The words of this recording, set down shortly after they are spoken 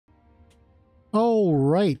All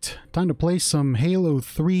right, time to play some Halo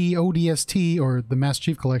 3 ODST, or the Master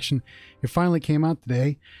Chief Collection. It finally came out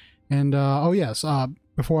today. And, oh yes,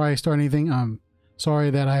 before I start anything, I'm sorry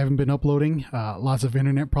that I haven't been uploading. Lots of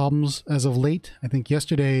internet problems as of late. I think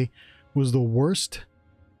yesterday was the worst,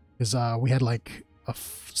 because we had like a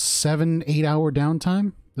 7-8 hour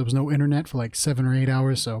downtime. There was no internet for like 7 or 8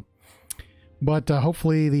 hours, so... But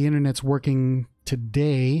hopefully the internet's working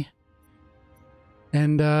today.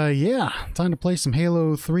 And yeah, time to play some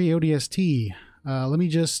Halo 3 ODST. Let me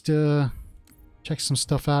just check some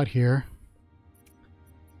stuff out here.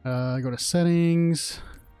 Go to settings.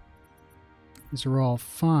 These are all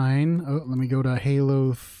fine. Oh, let me go to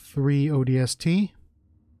Halo 3 ODST. I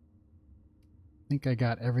think I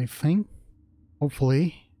got everything.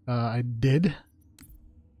 Hopefully, I did.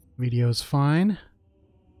 Video's fine.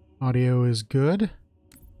 Audio is good.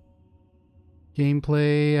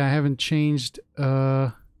 Gameplay, I haven't changed in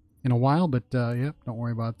a while, but yep, don't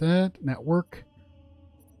worry about that. Network.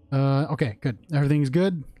 Okay, good. Everything's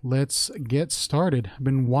good. Let's get started. I've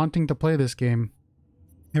been wanting to play this game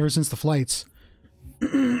ever since the flights.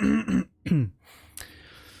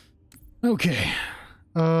 Okay.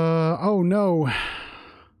 Oh no.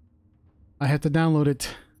 I have to download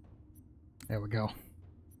it. There we go.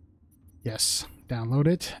 Yes, download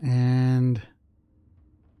it and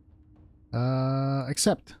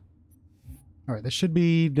accept. Alright, this should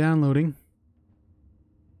be downloading.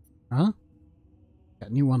 Huh?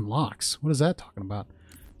 Got new unlocks. What is that talking about?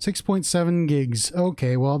 6.7 gigs.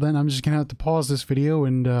 Okay, well then I'm just gonna have to pause this video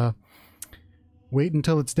and wait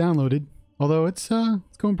until it's downloaded. Although it's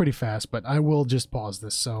going pretty fast, but I will just pause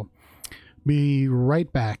this, so be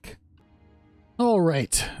right back.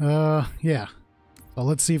 Alright, yeah. So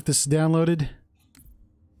let's see if this is downloaded.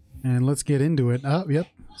 And let's get into it. Oh, yep.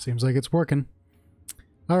 Seems like it's working.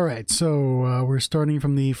 Alright, so we're starting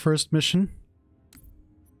from the first mission.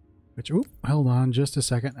 Which, oop, hold on just a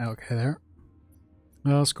second. Okay, there.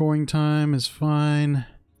 Scoring time is fine.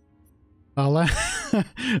 I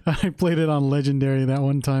played it on Legendary that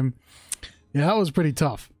one time. Yeah, that was pretty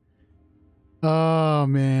tough. Oh,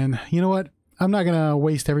 man. You know what? I'm not gonna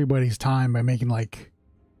waste everybody's time by making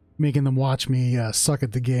them watch me suck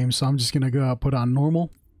at the game, so I'm just gonna go put on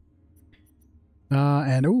normal.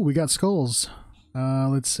 And, ooh, we got skulls.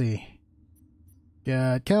 Let's see.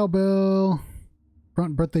 Got cowbell,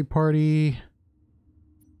 grunt birthday party.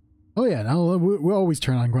 Oh yeah, no, we always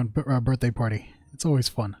turn on grunt birthday party. It's always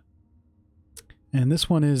fun. And this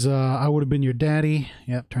one is, I would have been your daddy.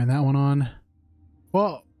 Yep, turn that one on.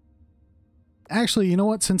 Well, actually, you know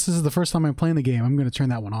what? Since this is the first time I'm playing the game, I'm going to turn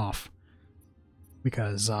that one off.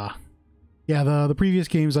 Because, yeah, the previous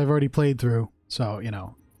games I've already played through, so, you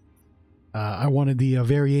know. I wanted the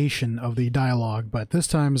variation of the dialogue, but this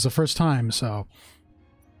time is the first time, so...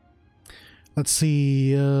 Let's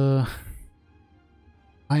see,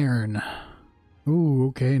 Iron. Ooh,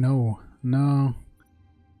 okay, no. No.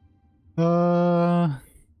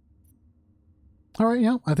 Alright,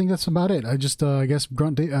 yeah, I think that's about it. I just, I guess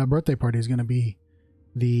birthday party is gonna be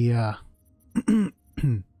the,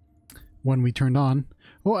 one we turned on.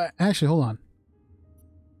 Oh, actually, hold on.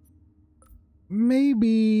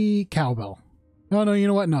 Maybe cowbell. Oh, no, you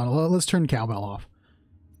know what? No, let's turn cowbell off.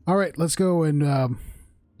 Alright, let's go and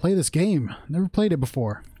play this game. Never played it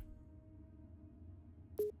before.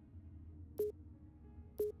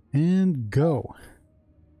 And go.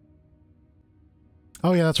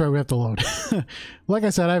 Oh yeah, that's right, we have to load. Like I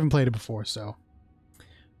said, I haven't played it before, so...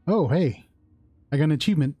 Oh, hey. I got an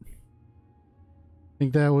achievement. I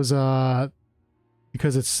think that was,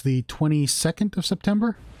 because it's the 22nd of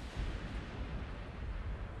September?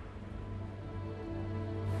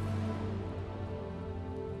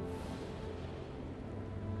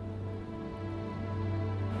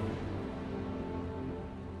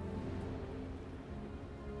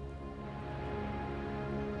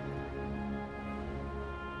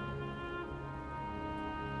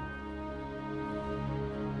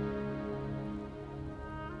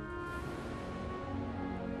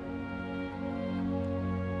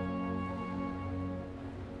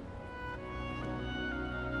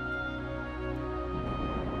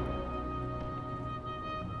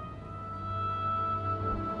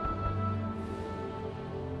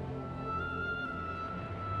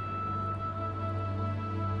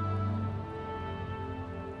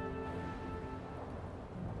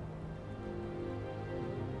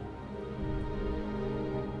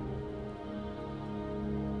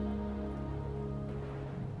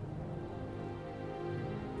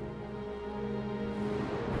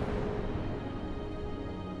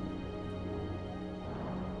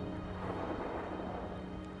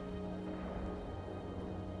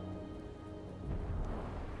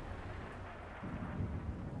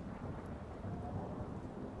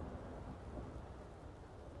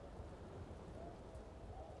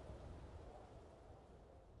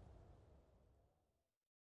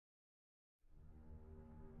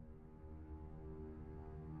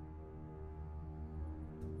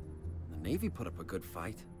 Navy put up a good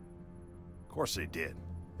fight. Of course they did.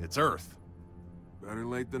 It's Earth. Better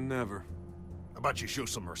late than never. How about you show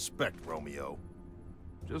some respect, Romeo?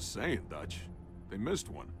 Just saying, Dutch. They missed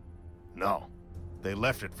one. No. They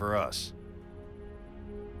left it for us.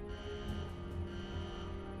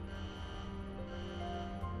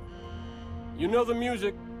 You know the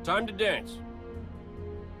music. Time to dance.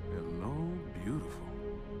 Hello, beautiful.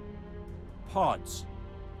 Pods.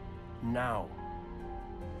 Now.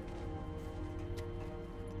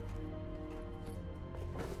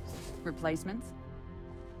 Replacements?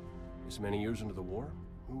 This many years into the war?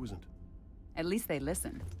 Who isn't? At least they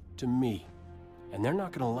listen. To me. And they're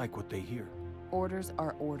not gonna like what they hear. Orders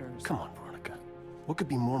are orders. Come on, Veronica. What could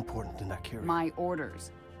be more important than that carrier? My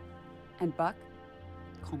orders. And Buck,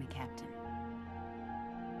 call me Captain.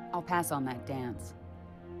 I'll pass on that dance.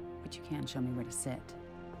 But you can show me where to sit.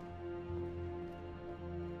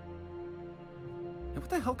 And what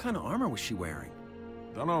the hell kind of armor was she wearing?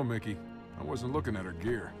 Dunno, Mickey. I wasn't looking at her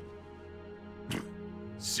gear.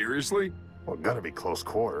 Seriously? Well, gotta be close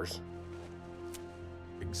quarters.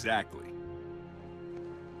 Exactly.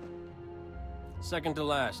 Second to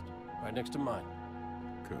last. Right next to mine.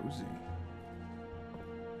 Cozy.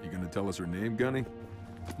 You gonna tell us her name, Gunny?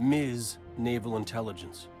 Ms. Naval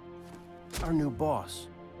Intelligence. Our new boss.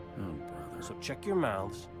 Oh, brother. So check your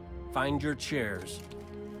mouths, find your chairs,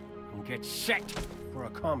 and get set for a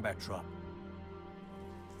combat drop.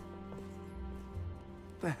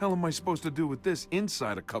 What the hell am I supposed to do with this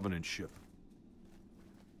inside a Covenant ship?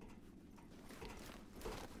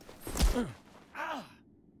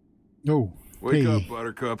 Oh, Wake hey. up,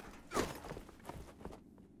 Buttercup.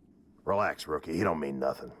 Relax, rookie. He don't mean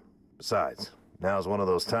nothing. Besides, now's one of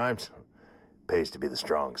those times. Pays to be the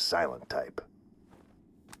strong, silent type.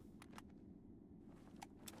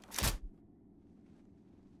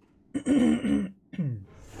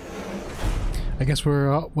 I guess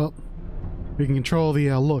we're, well, we can control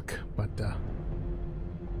the look, but,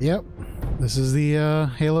 yep, this is the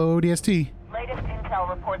Halo ODST. Latest intel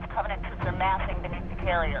reports Covenant troops are massing beneath the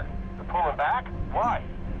carrier. They're pulling back? Why?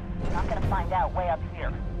 We're not gonna find out way up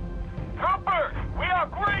here. Troopers! We are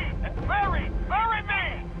green and very, very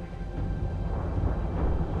mean!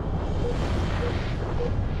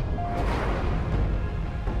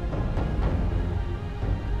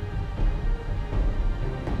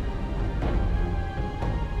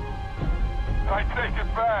 I take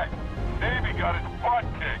it back. Navy got its butt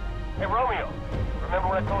kicked. Hey, Romeo. Remember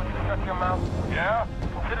when I told you to shut your mouth? Yeah?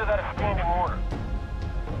 Consider that a standing order.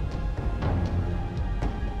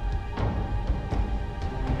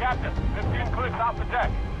 Captain, 15 clicks off the deck.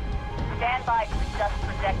 Stand by to adjust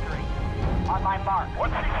trajectory. On my mark.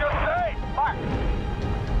 What'd she just say? Mark.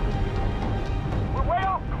 We're way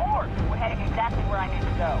off course. We're heading exactly where I need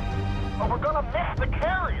to go. But we're gonna miss the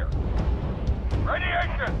carrier.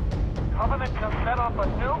 Radiation! Covenant just set off a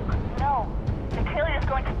nuke? No. The carrier's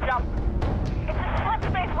going to jump. It's a slip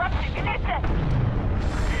space rupture. Ignition!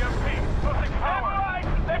 EMP, losing power. Right.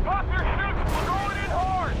 They blocked their chutes. We're going in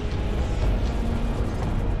hard.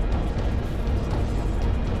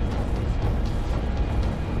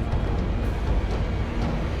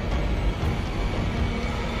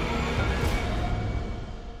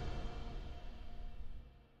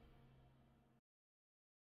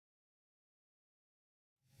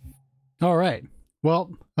 All right.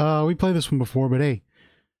 Well, we played this one before, but hey,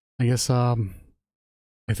 I guess, I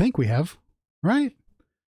think we have, right?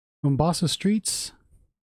 Mombasa Streets.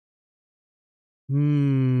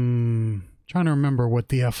 Trying to remember what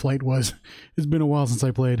the flight was. It's been a while since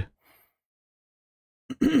I played.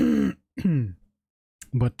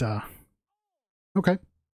 But, okay,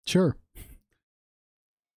 sure.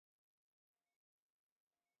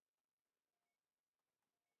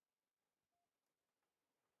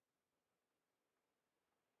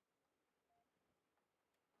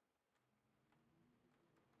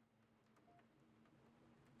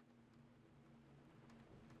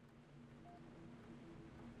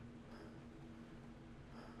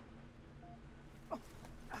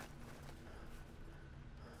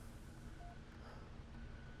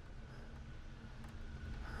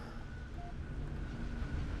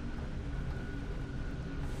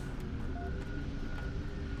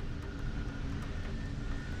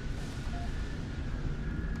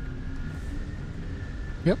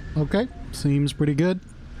 Yep, okay. Seems pretty good.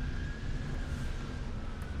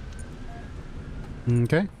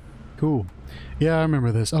 Okay, cool. Yeah, I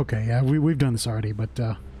remember this. Okay, yeah, we've done this already, but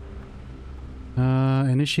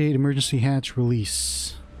initiate emergency hatch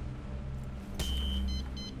release.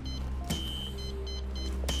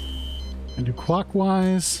 And do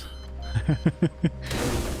clockwise.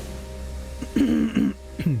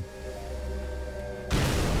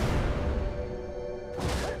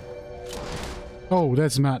 Oh,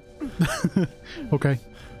 that's not... Okay.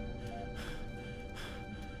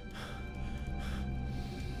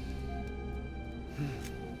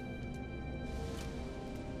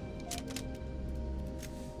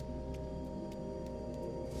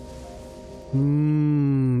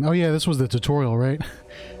 Oh yeah, this was the tutorial, right?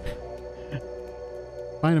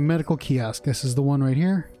 Find a medical kiosk. This is the one right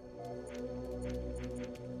here.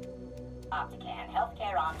 Optican,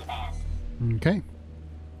 healthcare on demand. Okay.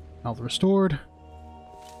 Health restored.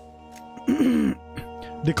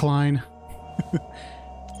 Decline.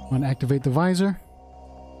 Want to activate the visor.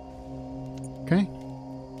 Okay.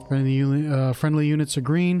 Friendly units are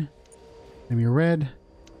green. Enemy are red.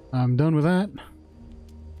 I'm done with that.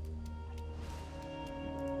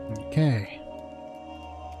 Okay.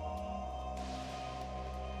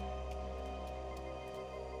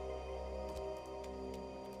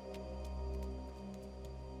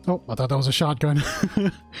 Oh, I thought that was a shotgun.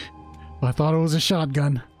 I thought it was a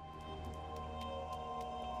shotgun.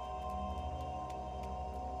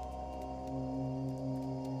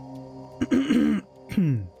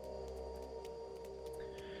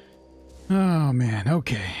 Oh man,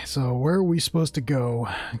 okay. So where are we supposed to go?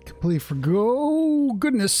 I completely forgot. Oh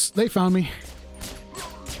goodness, they found me.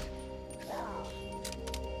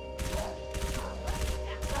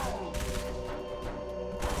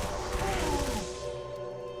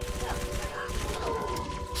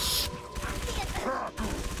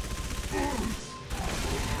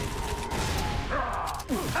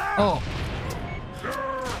 Oh.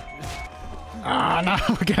 Ah,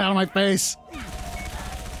 no, get out of my face.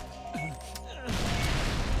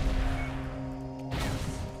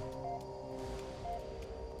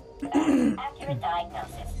 Accurate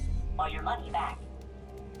diagnosis, or your money back.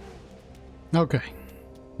 Okay.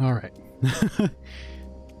 All right.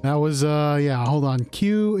 That was, yeah, hold on.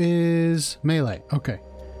 Q is melee. Okay.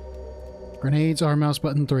 Grenades are mouse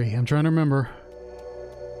button 3. I'm trying to remember.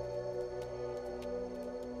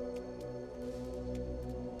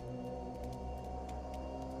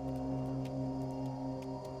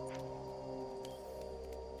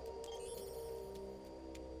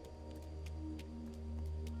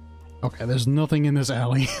 Okay, there's nothing in this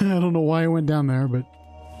alley. I don't know why I went down there, but...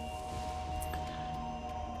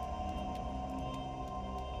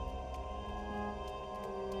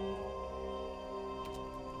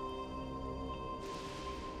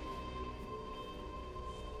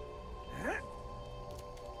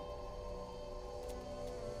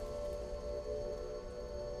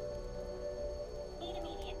 Need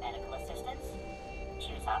immediate medical assistance?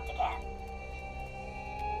 Choose Optican.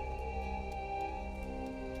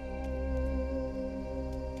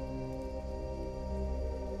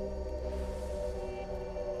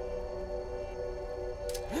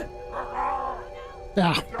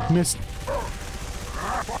 Ah, missed.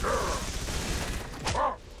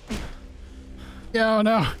 Oh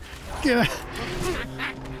no. Get it.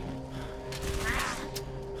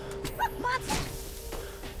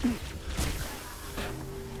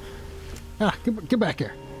 Ah, get back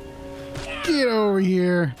here. Get over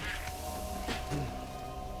here.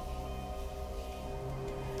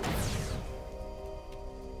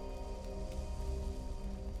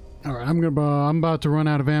 All right, I'm about to run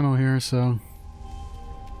out of ammo here, so.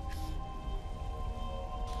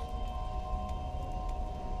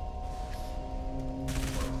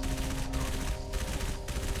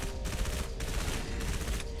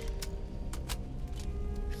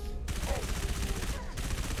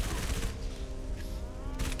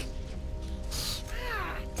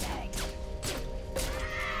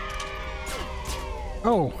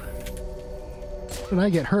 Oh, did I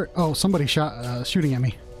get hurt? Oh, somebody shooting at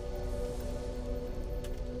me.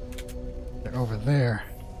 They're over there.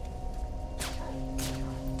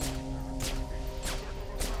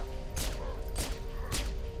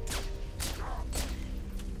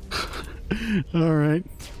 All right.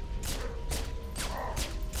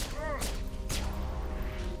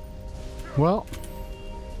 Well,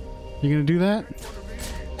 you gonna do that?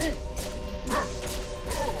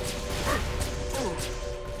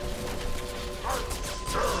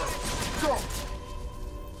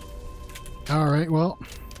 All right, well.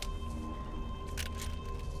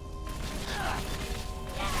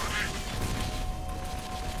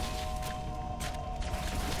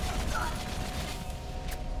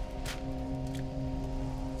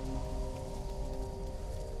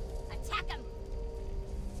 Attack him!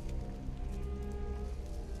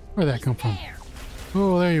 Where'd that come from?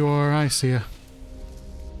 Oh, there you are. I see ya.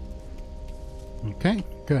 Okay,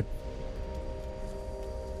 good.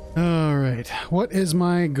 All right. What is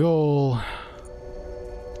my goal?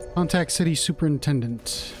 Contact City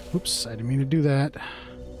Superintendent. Oops, I didn't mean to do that.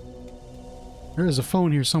 There is a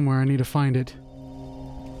phone here somewhere. I need to find it.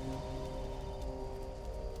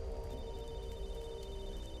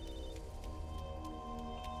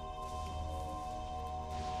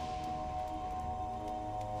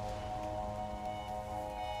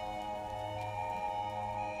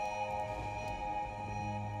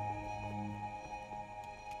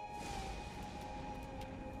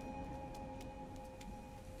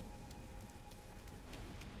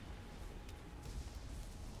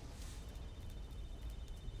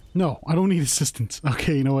 No, I don't need assistance.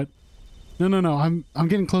 Okay, you know what? No. I'm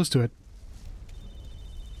getting close to it.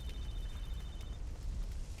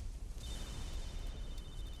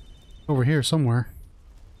 Over here somewhere.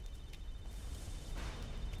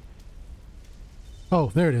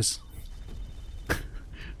 Oh, there it is.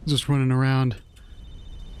 Just running around.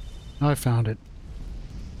 I found it.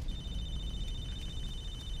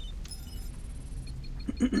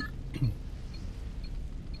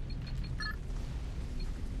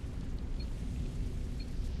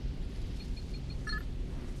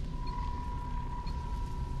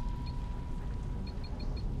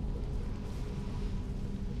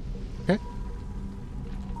 Okay.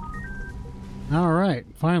 All right,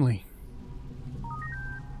 finally.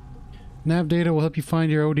 Nav data will help you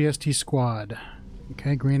find your ODST squad.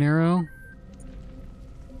 Okay, green arrow.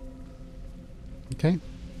 Okay.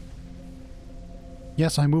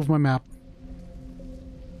 Yes, I moved my map.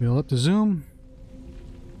 We'll up to zoom.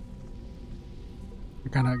 I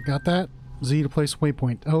kind of got that. Z to place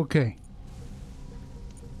waypoint. Okay.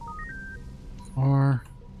 R.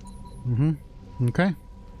 Okay.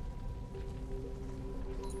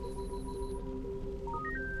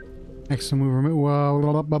 Next to move.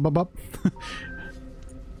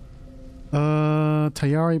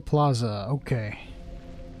 Tayari Plaza. Okay.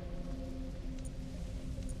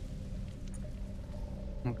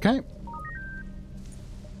 Okay.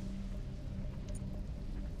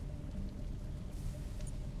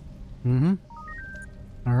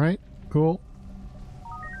 All right. Cool.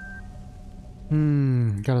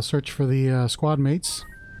 Gotta search for the squad mates.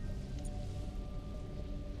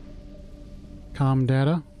 Comm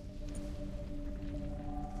data.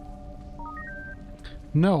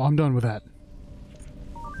 No, I'm done with that.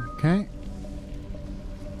 Okay.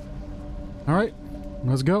 Alright,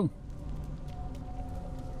 let's go.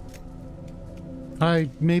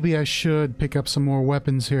 Maybe I should pick up some more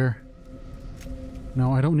weapons here.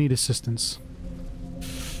 No, I don't need assistance.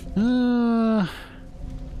 I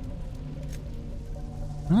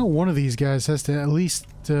know one of these guys has to at least,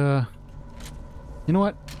 you know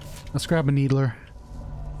what? Let's grab a needler.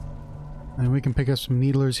 And we can pick up some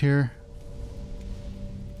needlers here.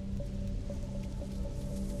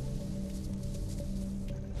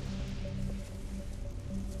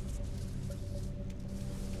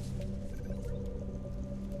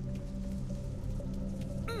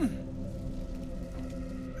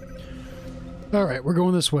 Alright, we're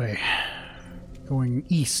going this way. Going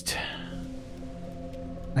east.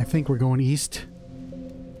 I think we're going east.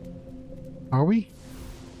 Are we?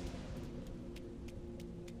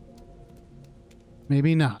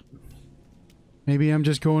 Maybe not. Maybe I'm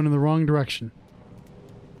just going in the wrong direction.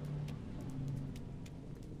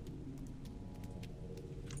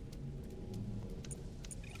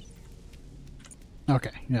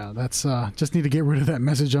 Okay, yeah, that's, just need to get rid of that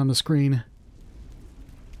message on the screen.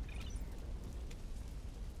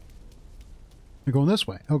 We're going this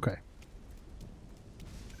way. Okay.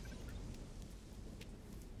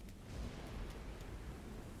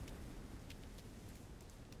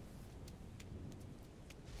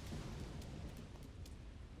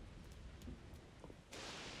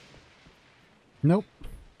 Nope.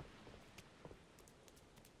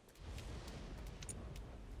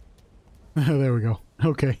 There we go.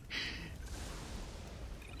 Okay.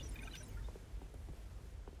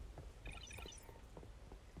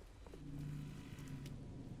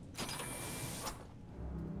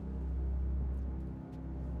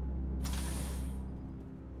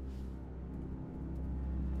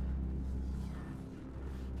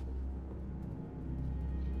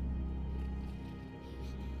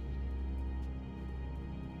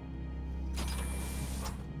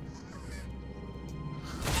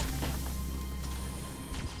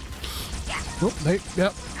 Oh,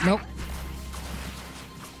 yep, nope.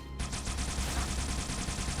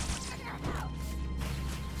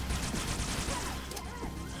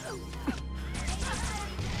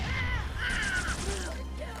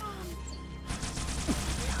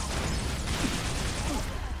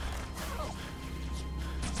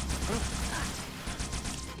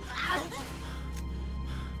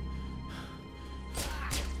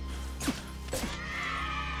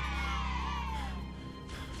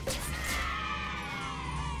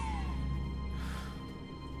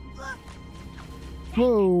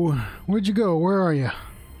 Whoa, where'd you go? Where are you?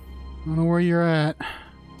 I don't know where you're at.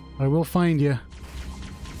 I will find you.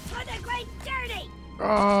 For the great dirty!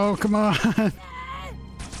 Oh, come on.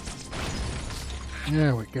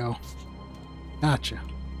 There we go. Gotcha.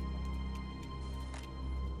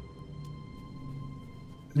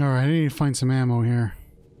 Alright, I need to find some ammo here.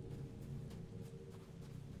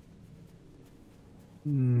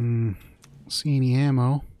 See any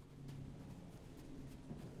ammo?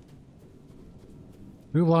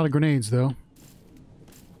 We have a lot of grenades, though.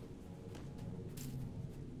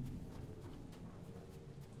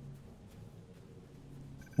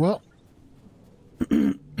 Well,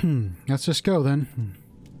 let's just go then.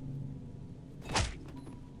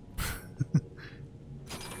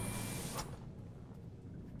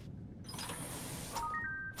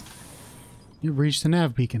 You've reached the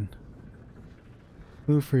nav beacon.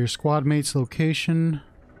 Blue for your squad mate's location.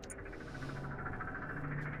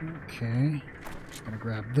 Okay. Gotta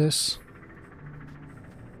grab this.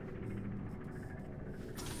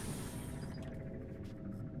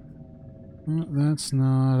 Oh, that's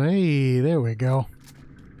not... Hey, there we go.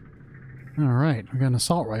 Alright, we got an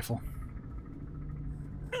assault rifle.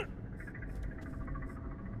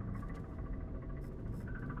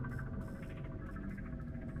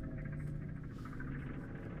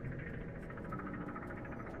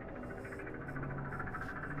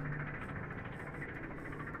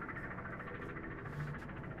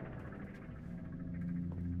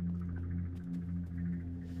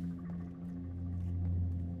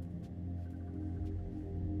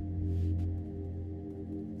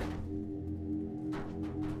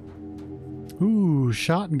 Ooh,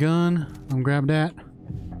 shotgun. I'm grab that.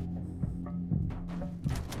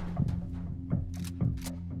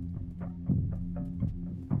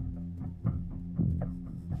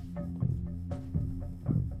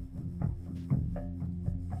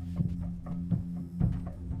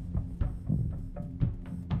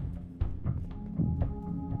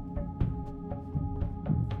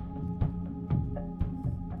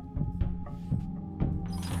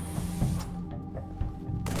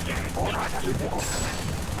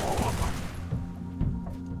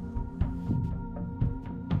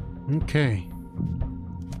 Okay.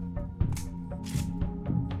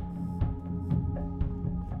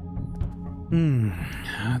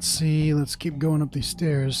 Let's see. Let's keep going up these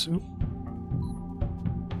stairs. Oop.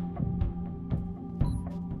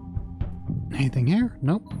 Anything here?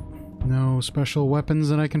 Nope. No special weapons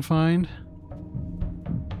that I can find.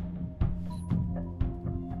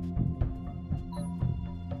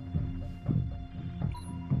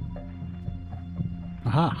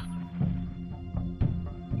 Aha.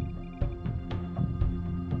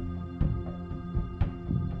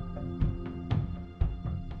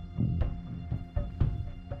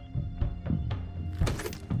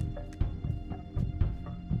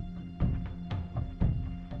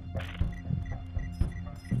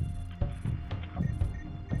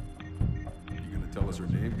 Tell us her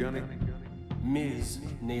name, Gunny? Ms.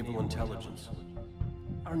 Naval Intelligence.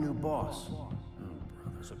 Our new boss.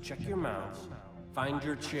 So check your mouths, find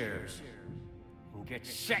your chairs, and get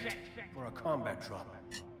set for a combat drop.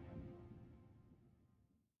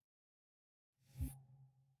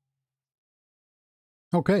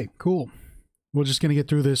 Okay, cool. We're just gonna get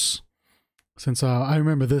through this since I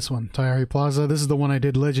remember this one, Tayari Plaza. This is the one I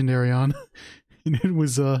did Legendary on, and it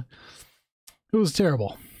was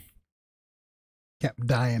terrible. Kept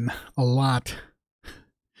dying a lot.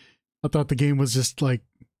 I thought the game was just like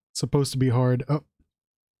supposed to be hard. Oh,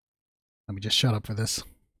 let me just shut up for this.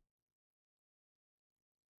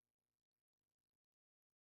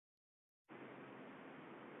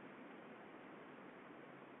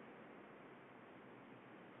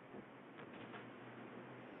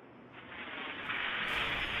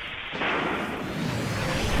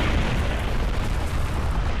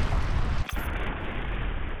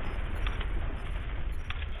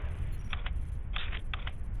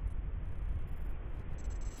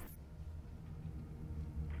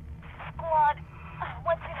 Squad,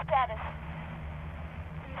 what's your status?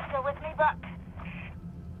 You still with me, Buck?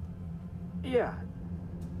 Yeah.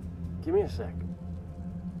 Give me a sec.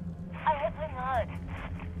 I hit pretty hard.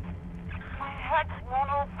 My hatch won't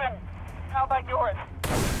open. How about yours?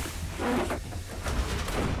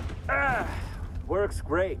 Works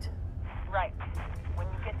great. Right. When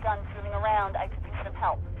you get done fooling around, I could use some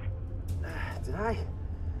help. Did I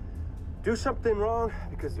do something wrong?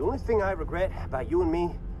 Because the only thing I regret about you and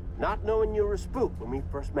me, not knowing you were a spook when we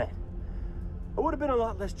first met. I would have been a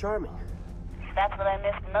lot less charming. That's what I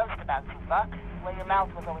missed most about you, Buck. Well, your mouth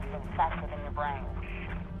was always a little faster than your brain.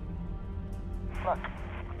 Look,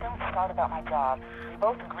 don't start about my job. We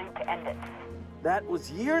both agreed to end it. That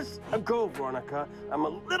was years ago, Veronica. I'm a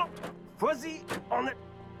little fuzzy on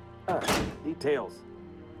the details.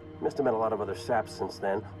 Must have met a lot of other saps since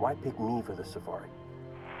then. Why pick me for the safari?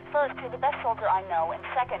 First, you're the best soldier I know, and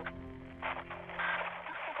second,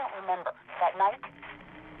 you don't remember that night?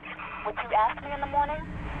 What you asked me in the morning?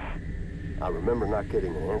 I remember not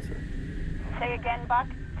getting an answer. Say again, Buck.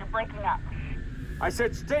 You're breaking up. I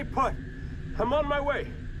said stay put. I'm on my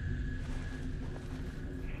way.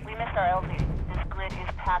 We missed our LZ. This grid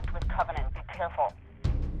is packed with Covenant. Be careful.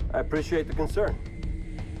 I appreciate the concern.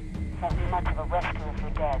 Won't be much of a rescue if you're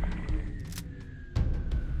dead.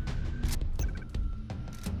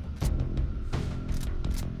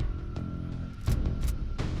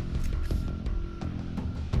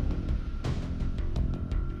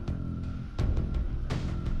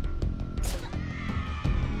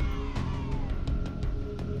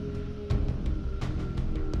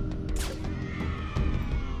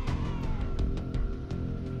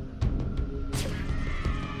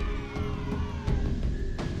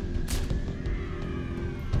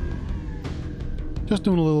 Just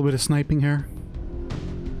doing a little bit of sniping here.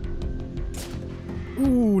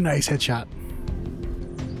 Ooh, nice headshot.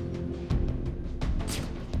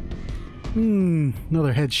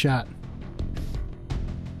 Another headshot.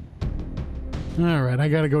 Alright, I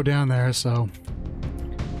gotta go down there, so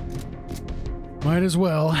might as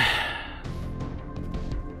well.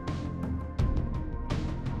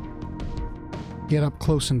 Get up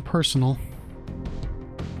close and personal.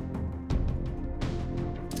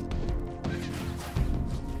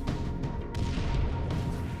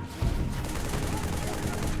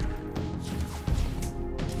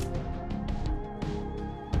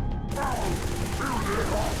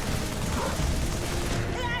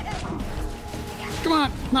 Come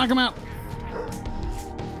on, knock him out.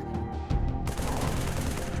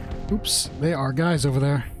 Oops, there are guys over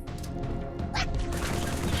there.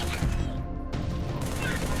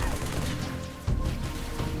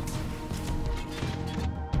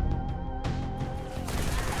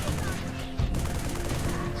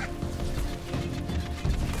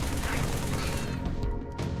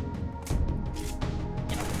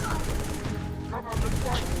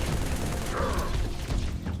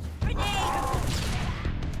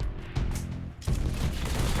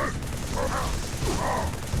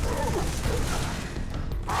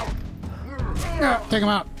 Take him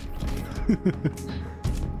out.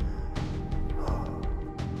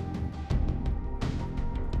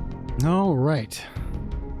 All right.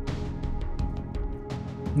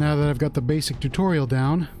 Now that I've got the basic tutorial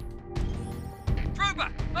down. Trooper,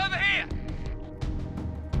 over here!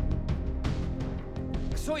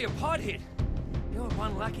 I saw your pod hit. You're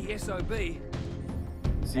one lucky SOB.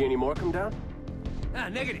 See any more come down? Ah,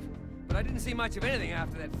 negative. But I didn't see much of anything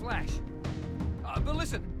after that flash. But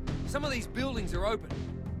listen. Some of these buildings are open.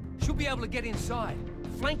 Should be able to get inside.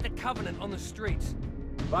 Flank the Covenant on the streets.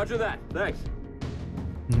 Roger that. Thanks.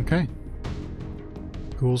 Okay.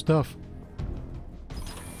 Cool stuff.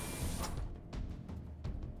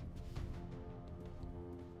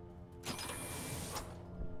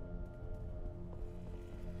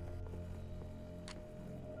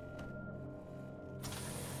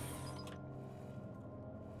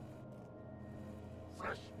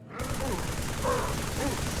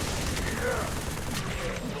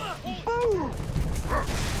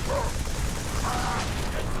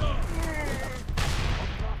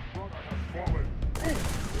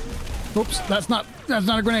 Oops, that's not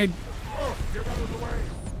a grenade.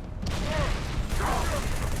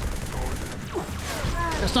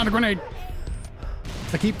 That's not a grenade.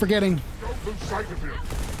 I keep forgetting. Don't lose sight of him.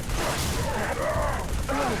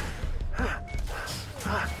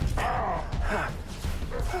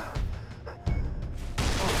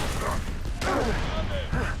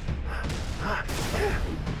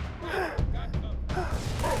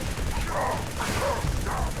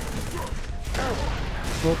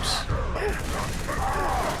 Whoops.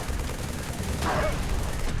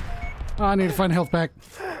 Oh, I need to find health back.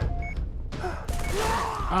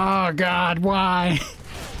 Oh God, why?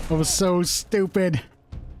 That was so stupid.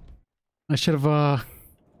 I should have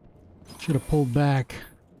pulled back.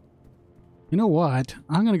 You know what?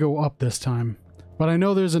 I'm gonna go up this time. But I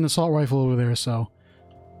know there's an assault rifle over there, so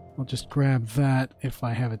I'll just grab that if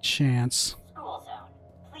I have a chance. School zone.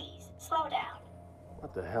 Please, slow down.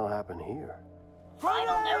 What the hell happened here?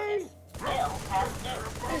 Final notice. Bill has due.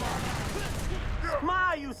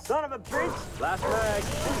 Ma, you son of a bitch! Last mag.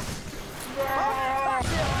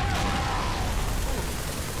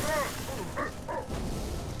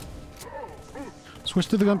 Switch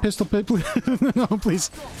to the gun pistol pit, please. No,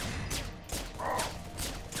 please.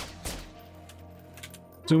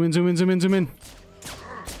 Zoom in, zoom in, zoom in, zoom in.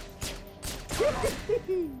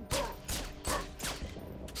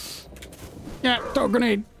 Yeah, throw a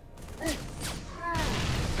grenade.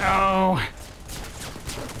 Oh.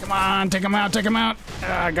 Come on, take him out, take him out.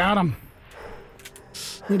 I got him.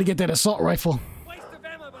 Need to get that assault rifle.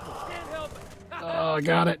 Oh, I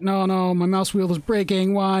got it. No, no, my mouse wheel is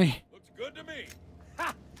breaking. Why? Looks good to me.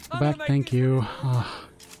 Back, thank you. Oh,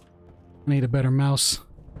 I need a better mouse.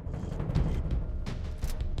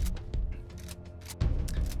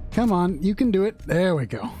 Come on, you can do it. There we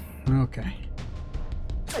go. Okay.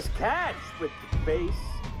 Nice catch with the face.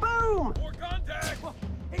 Boom! More contact.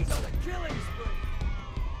 He's on the killing spree.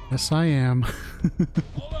 Yes, I am.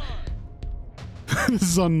 Hold on. This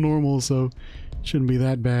is on normal, so shouldn't be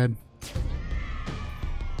that bad.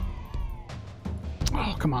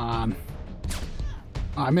 Oh, come on.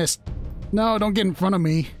 Oh, I missed. No, don't get in front of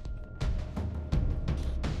me.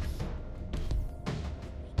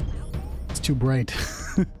 It's too bright.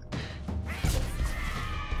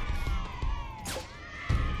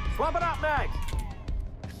 Swap it out, Max.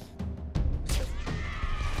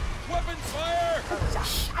 Weapons fire.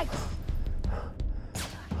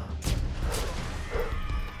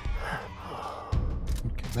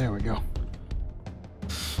 Okay, there we go.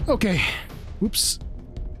 Okay. Oops.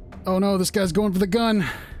 Oh no, this guy's going for the gun.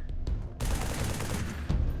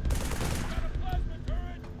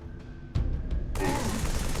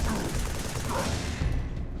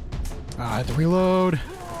 I had to reload.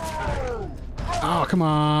 Oh, come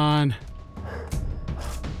on.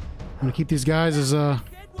 I'm gonna keep these guys as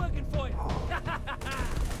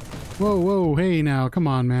Whoa, whoa, hey now, come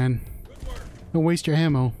on, man. Don't waste your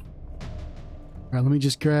ammo. Alright, let me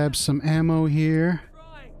just grab some ammo here.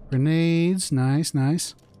 Grenades, nice,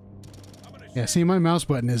 nice. Yeah, see, my mouse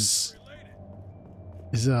button is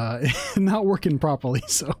not working properly,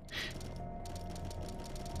 so.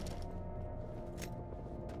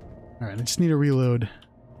 Alright, I just need to reload.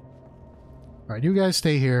 Alright, you guys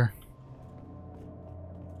stay here.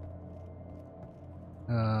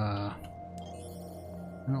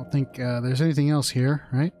 I don't think there's anything else here,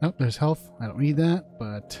 right? Oh, there's health. I don't need that,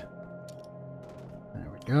 but there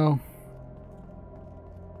we go.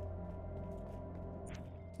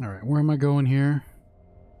 Alright, where am I going here?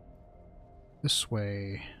 This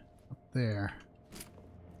way. Up there.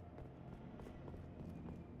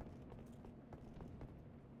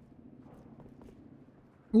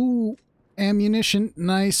 Ooh, ammunition.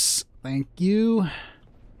 Nice. Thank you.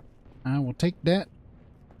 I will take that.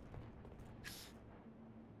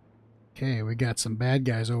 Okay, we got some bad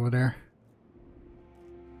guys over there.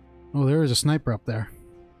 Oh, there is a sniper up there.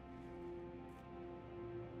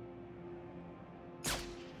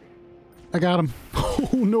 I got him. Oh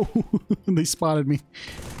no, they spotted me.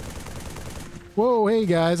 Whoa, hey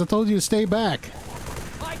guys, I told you to stay back.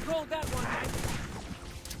 I called that one, man.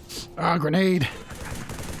 Ah, grenade.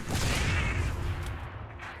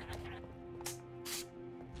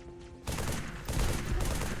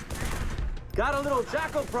 Got a little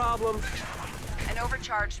jackal problem. An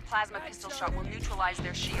overcharged plasma pistol shot will neutralize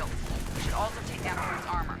their shield. We should also take down Kurt's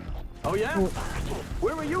armor. Oh yeah?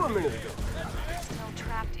 Where were you a minute ago? Still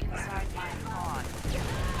trapped inside my pod.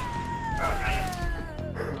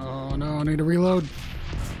 Oh no, I need to reload.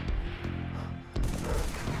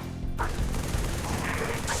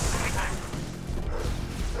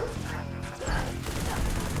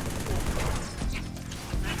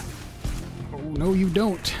 Oh no, you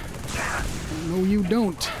don't. Oh, no, you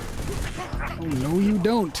don't. Oh, no, you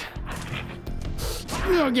don't.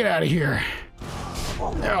 Oh, get out of here.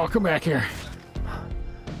 Oh, come back here.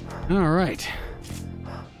 All right.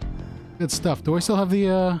 Good stuff. Do I still have the,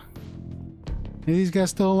 are these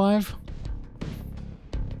guys still alive?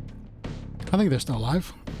 I think they're still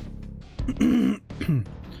alive.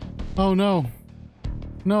 Oh, no.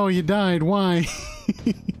 No, you died. Why?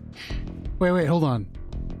 Wait, hold on.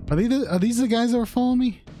 Are these the guys that were following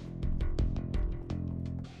me?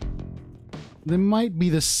 They might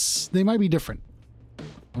be they might be different.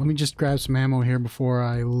 Let me just grab some ammo here before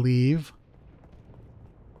I leave.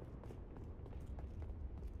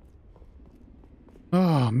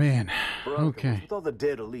 Oh man. Okay. With all the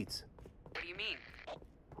dead elites. What do you mean?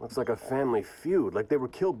 Looks like a family feud, like they were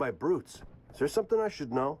killed by brutes. Is there something I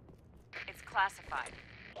should know? It's classified.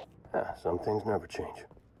 Ah, some things never change.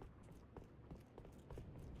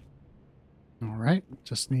 All right.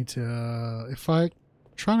 Just need to if I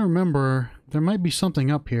trying to remember, there might be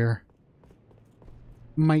something up here.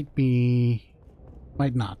 Might be,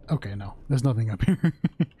 might not. Okay, no, there's nothing up here.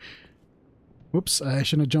 Whoops, I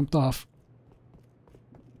shouldn't have jumped off.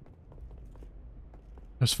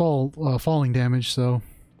 There's falling damage, so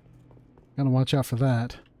gotta watch out for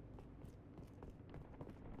that.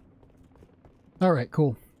 Alright,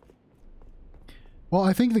 cool. Well,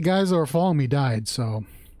 I think the guys that were following me died, so...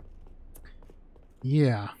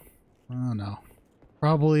 yeah. I don't know.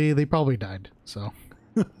 They probably died, so...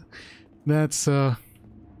 that's,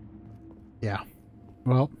 yeah.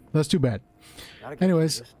 Well, that's too bad.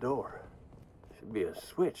 Anyways. This door. Should be a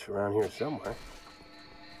switch around here somewhere.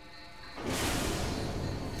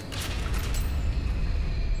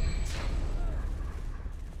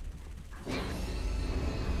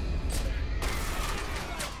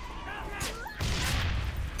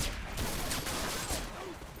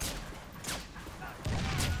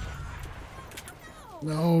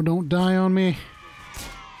 No, don't die on me.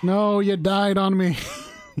 No, you died on me.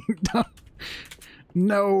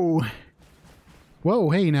 No. Whoa,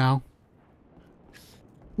 hey now.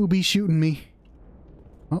 Who be shooting me?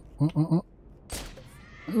 Oh, oh, oh, oh.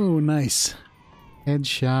 Oh, nice.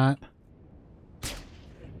 Headshot.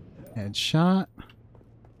 Headshot.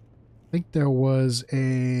 I think there was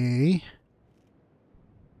a...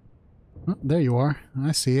 oh, there you are.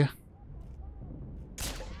 I see you.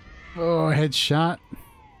 Oh, headshot.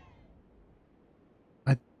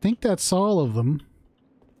 I think that's all of them.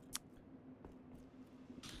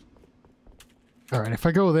 Alright, if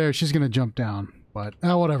I go there, she's gonna jump down. But,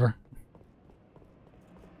 whatever.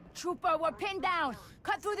 Trooper, we're pinned down.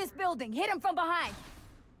 Cut through this building. Hit him from behind.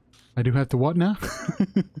 I do have to what now?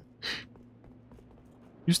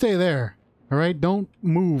 You stay there. Alright? Don't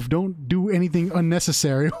move. Don't do anything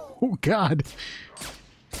unnecessary. Oh, God.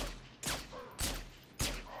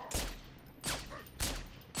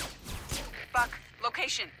 Buck,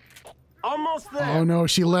 location. Almost there. Oh, no,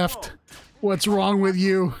 she left. What's wrong with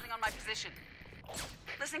you? On my position.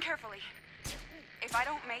 Listen carefully. If I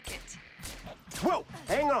don't make it... Whoa!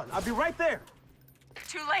 Hang on. I'll be right there.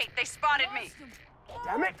 Too late. They spotted me.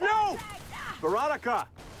 Damn it! No! Veronica!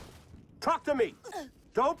 Talk to me!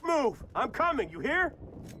 Don't move! I'm coming, you hear?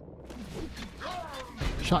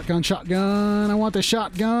 Shotgun, shotgun. I want the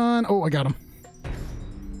shotgun. Oh, I got him.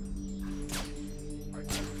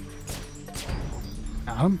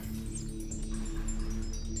 Got him.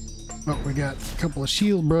 Oh, we got a couple of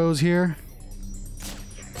shield bros here.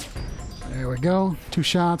 There we go. 2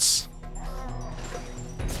 shots.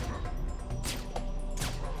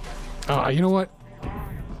 Oh, you know what?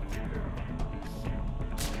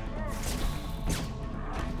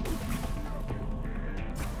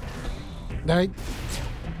 Died.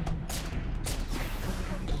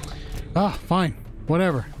 Ah, fine.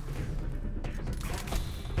 Whatever.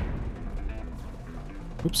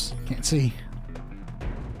 Oops, can't see.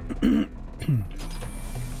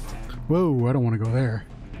 Whoa, I don't want to go there.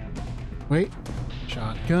 Wait.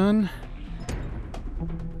 Shotgun.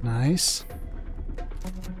 Nice.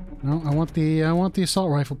 No, I want the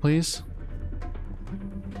assault rifle, please.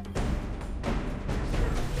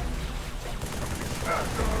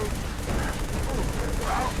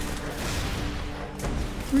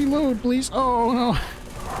 Reload, please. Oh no.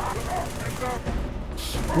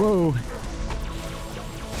 Whoa.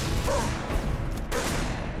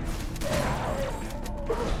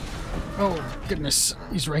 Oh goodness,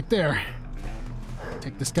 he's right there.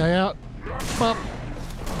 Take this guy out. Pop.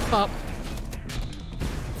 Pop.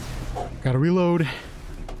 Gotta reload.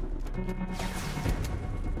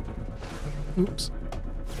 Oops.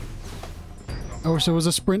 I wish there was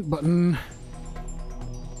a sprint button.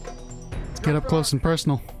 Let's get up close and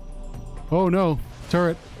personal. Oh no,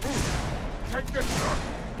 turret.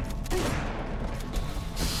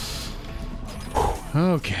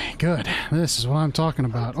 Okay, good. This is what I'm talking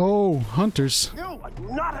about. Oh, hunters. No, I do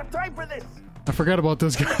not have time for this. I forgot about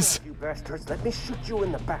those guys. You bastards, let me shoot you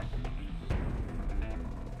in the back.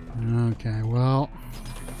 Okay, well.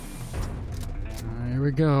 Here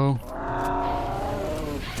we go.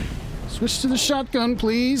 Switch to the shotgun,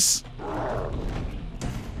 please.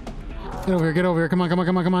 Get over here, get over here. Come on, come on,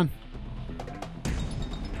 come on, come on.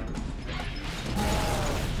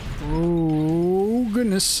 Oh,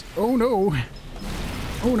 goodness. Oh, no.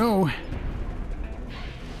 Oh, no.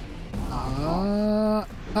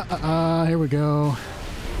 Here we go.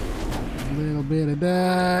 A little bit of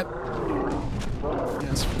that.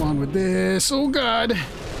 Let's fun with this. Oh, God.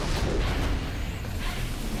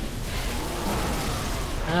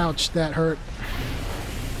 Ouch, that hurt.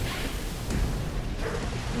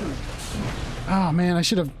 Oh, man,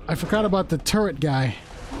 I forgot about the turret guy.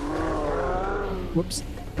 Whoops.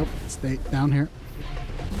 Nope, stay down here.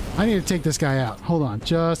 I need to take this guy out. Hold on,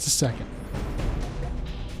 just a second.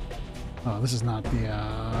 Oh, this is not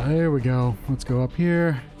the, here we go. Let's go up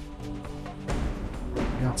here.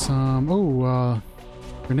 Got some,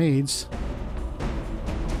 grenades.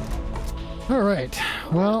 Alright,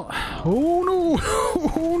 well, oh no,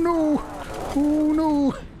 oh no, oh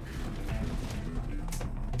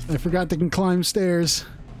I forgot they can climb stairs.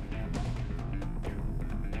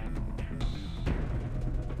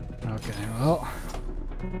 Okay, well.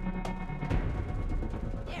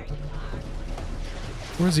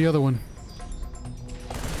 Where's the other one?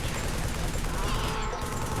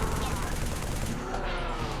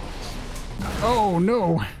 Oh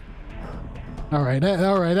no! Alright,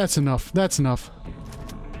 that's enough. That's enough.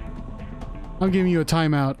 I'm giving you a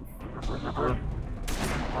timeout.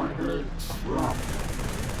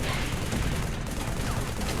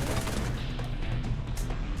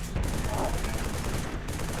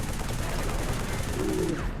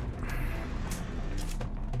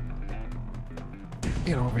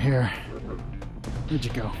 Get over here. Where'd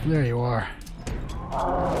you go? There you are.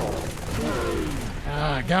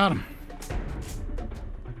 Ah, got him.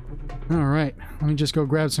 Alright, let me just go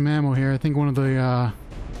grab some ammo here. I think one of the,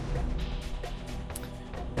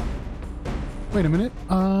 wait a minute.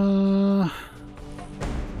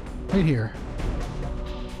 Right here.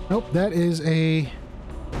 Nope, that is a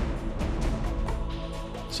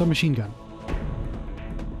submachine gun.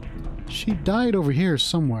 She died over here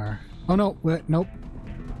somewhere. Oh no, wait, nope.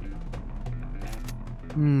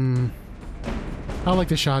 I like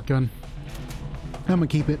the shotgun. I'm gonna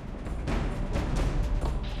keep it.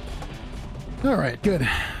 Alright, good.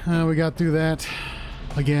 We got through that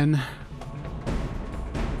again.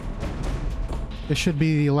 This should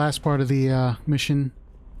be the last part of the mission.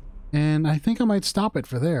 And I think I might stop it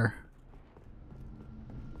for there.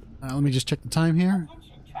 Let me just check the time here.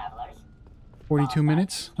 42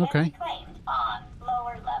 minutes. Okay.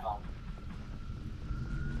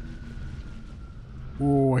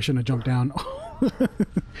 Oh, I shouldn't have jumped down.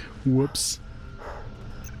 Whoops.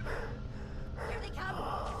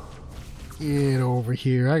 Get over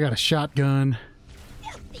here. I got a shotgun.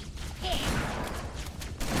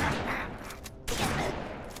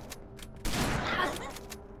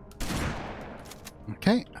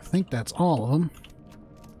 Okay, I think that's all of them.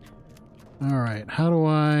 Alright, how do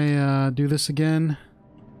I do this again?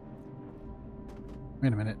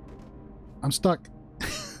 Wait a minute. I'm stuck.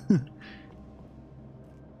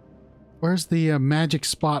 Where's the magic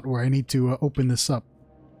spot where I need to open this up?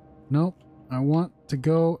 Nope. I want to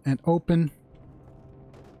go and open.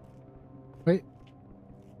 Wait.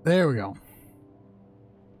 There we go.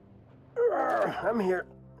 I'm here.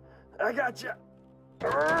 I got you.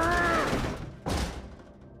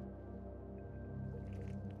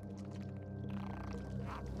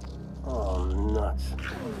 Oh, nuts.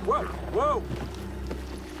 Whoa, whoa.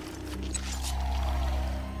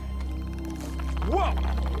 Whoa!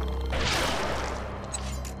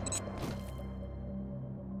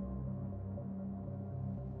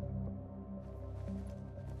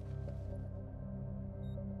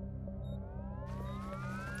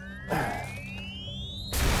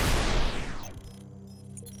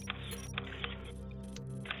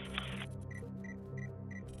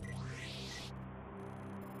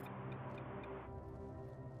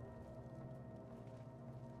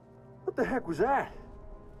 What the heck was that?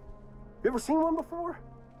 You ever seen one before?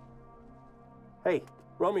 Hey,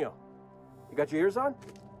 Romeo, you got your ears on?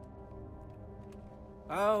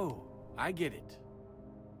 Oh, I get it.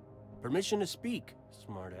 Permission to speak,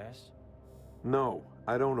 smartass. No,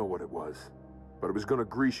 I don't know what it was, but it was gonna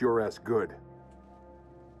grease your ass good.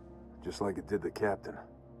 Just like it did the captain.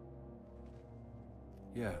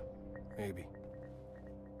 Yeah, maybe.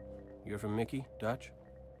 You're from Mickey, Dutch?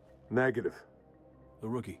 Negative. The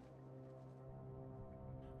rookie.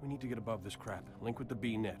 We need to get above this crap. Link with the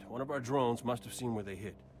B-net. One of our drones must have seen where they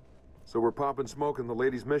hid. So we're popping smoke in the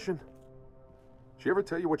lady's mission? She ever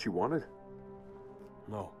tell you what she wanted?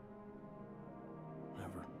 No.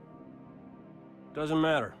 Never. Doesn't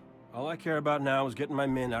matter. All I care about now is getting my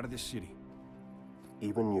men out of this city.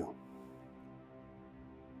 Even you.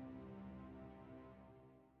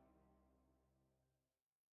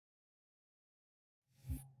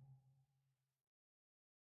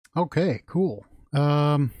 Okay, cool.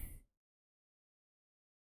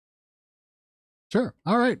 Sure.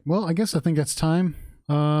 All right. Well, I guess I think that's time.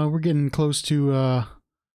 We're getting close to a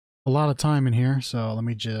lot of time in here, so let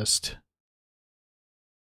me just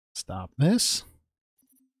stop this.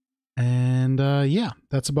 And yeah,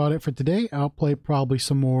 that's about it for today. I'll play probably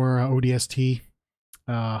some more ODST.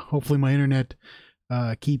 Hopefully my internet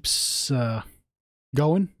keeps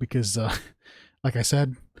going because, like I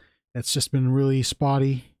said, it's just been really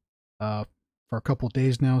spotty for a couple of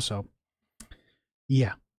days now, so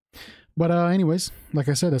yeah. But anyways, like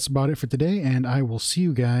I said, that's about it for today, and I will see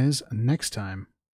you guys next time.